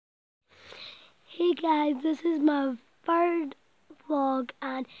Hey guys, this is my third vlog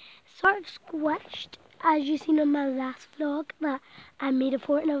and it's sort of squished as you seen on my last vlog that I made a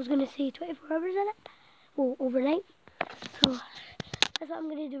fort and I was going to say 24 hours in it, well overnight. So that's what I'm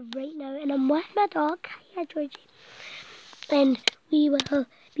going to do right now and I'm with my dog, hi Georgie, and we will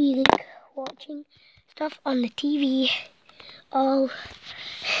be like watching stuff on the TV all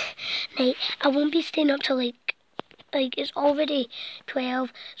night. I won't be staying up till like it's already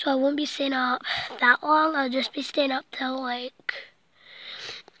 12, so I won't be staying up that long. I'll just be staying up till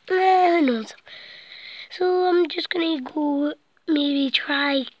who knows. So I'm just gonna go maybe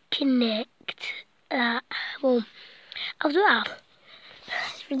try connect that. Well, I'll do that.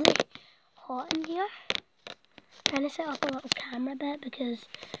 It's really hot in here. I'm trying to set up a little camera bit because,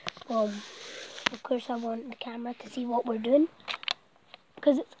 of course I want the camera to see what we're doing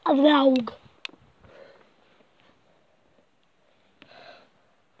because it's a vlog.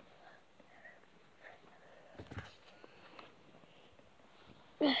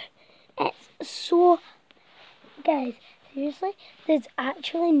 It's so, guys, seriously, there's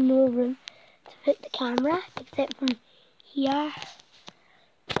actually no room to put the camera except from here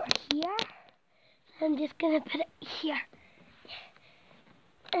or here. I'm just gonna put it here.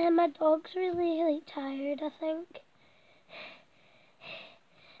 And my dog's really tired, I think.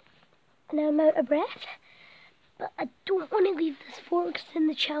 And I'm out of breath. But I don't want to leave this fort because then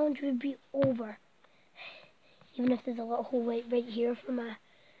the challenge would be over. Even if there's a little hole right here for my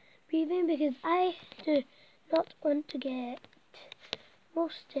breathing, because I do not want to get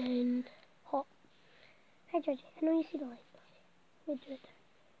roasting hot. Hi Georgie, I know you see the light. Let me do it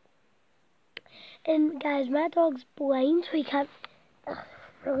there. And guys, my dog's blind, so he can't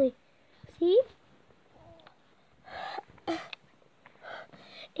really see.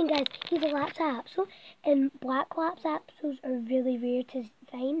 And guys, he's a Lhasa Apso, and black Lhasa Apsos are really rare to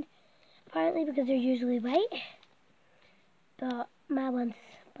find, apparently because they're usually white. But my one's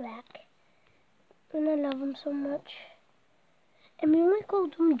black, and I love him so much. And we only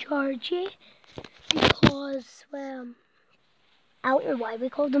called him Georgie because, well, I don't know why we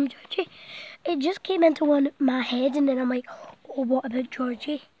called him Georgie. It just came into my head, and then I'm like, oh, what about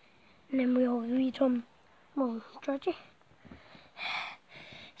Georgie? And then we all agreed on, well, Georgie.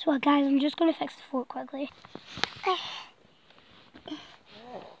 So guys, I'm just going to fix the fort quickly.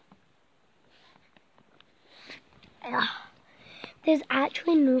 There's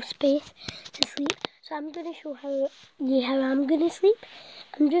actually no space to sleep, so I'm going to show how I'm going to sleep.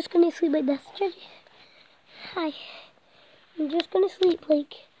 I'm just going to sleep like this, Georgie. Hi. I'm just going to sleep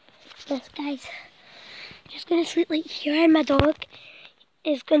like this, guys. Just going to sleep like here, and my dog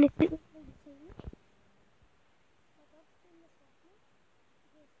is going to sleep like this.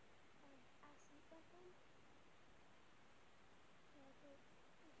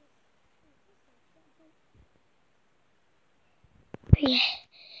 Yeah.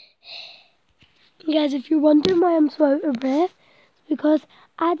 Guys, if you're wondering why I'm so out of breath, it's because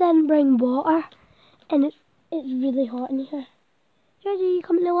I didn't bring water and it's really hot in here. Georgie, you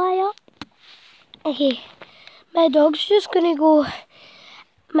coming to lie up? Okay, my dog's just gonna go.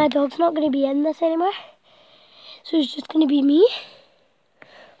 My dog's not gonna be in this anymore, so it's just gonna be me.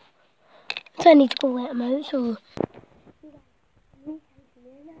 So I need to go let him out. So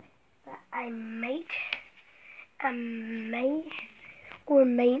but I might or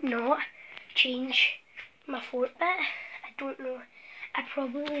might not change my fort bit. I don't know. I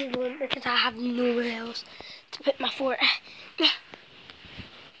probably won't because I have nowhere else to put my fort.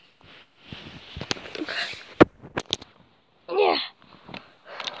 Yeah.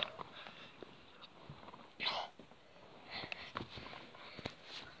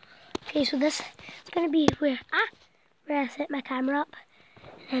 Okay, so this is gonna be where I set my camera up,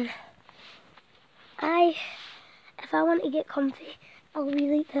 and if I want to get comfy, I'll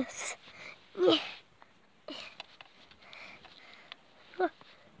be like this. Yeah.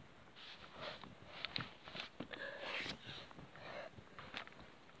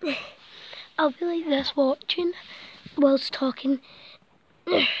 I'll be like this watching whilst talking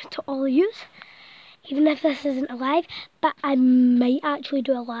to all of you, even if this isn't a live, but I might actually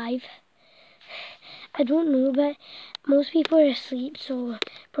do a live. I don't know, but most people are asleep, so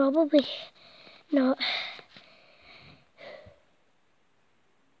probably not.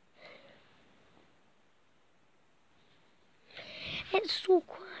 It's so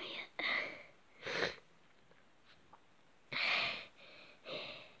quiet.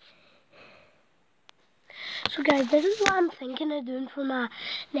 So guys, this is what I'm thinking of doing for my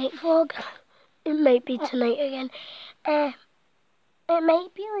night vlog. It might be tonight again. It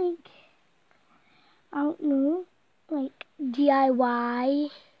might be like, I don't know, like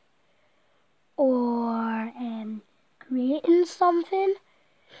DIY or means something,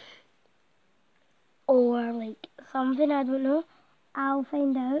 or like something, I don't know. I'll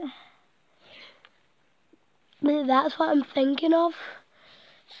find out. But that's what I'm thinking of.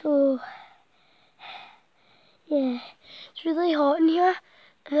 So, yeah, it's really hot in here,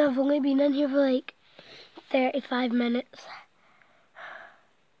 and I've only been in here for like 35 minutes.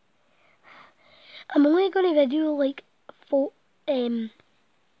 I'm only going to video like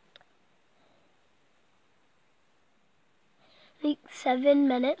 7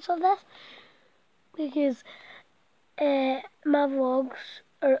 minutes of this, because my vlogs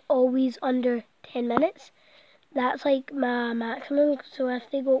are always under 10 minutes. That's like my maximum, so if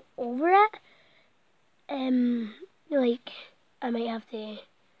they go over it, like I might have to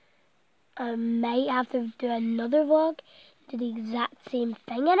do another vlog, do the exact same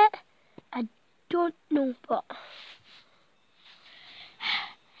thing in it. I don't know, but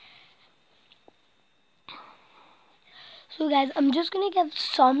so guys, I'm just gonna give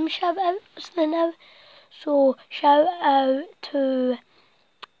some shout outs now. So shout out to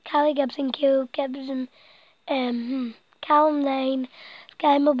Callie Gibson, Caleb Gibson, Callum 9,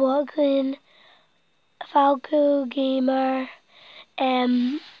 Sky McLaughlin, Falco Gamer,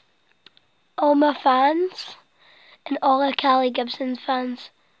 all my fans, and all of Callie Gibson's fans,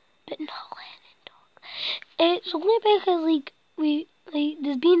 but not Lennon Dog. It's only because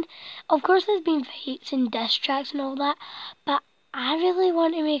of course there's been fights and diss tracks and all that, but I really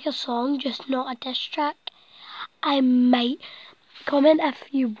want to make a song, just not a diss track. I might comment if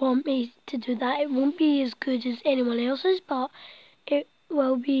you want me to do that. It won't be as good as anyone else's, but it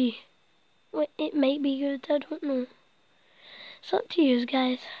will be. It might be good. I don't know. It's up to you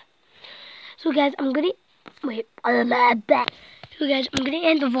guys. So guys, I'm gonna wait. So guys, I'm gonna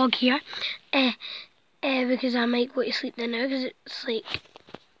end the vlog here. Because I might go to sleep now. Because it's like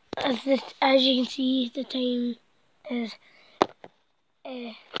as you can see, the time is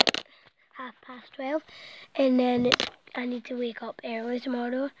 12:30, and then I need to wake up early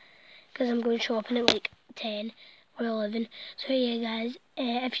tomorrow because I'm going shopping at like 10 or 11. So yeah guys,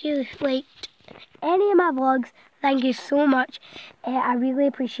 if you liked any of my vlogs, thank you so much. I really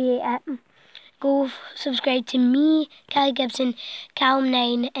appreciate it. Go subscribe to me, Callie Gibson, Callum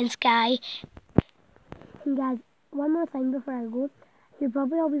 9 and Sky. And guys, one more thing before I go. You're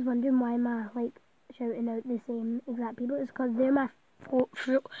probably always wondering why am I like shouting out the same exact people. It's because they're my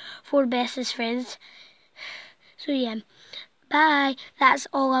four bestest friends. So yeah, bye. That's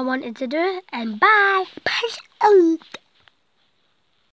all I wanted to do, and bye. Peace out.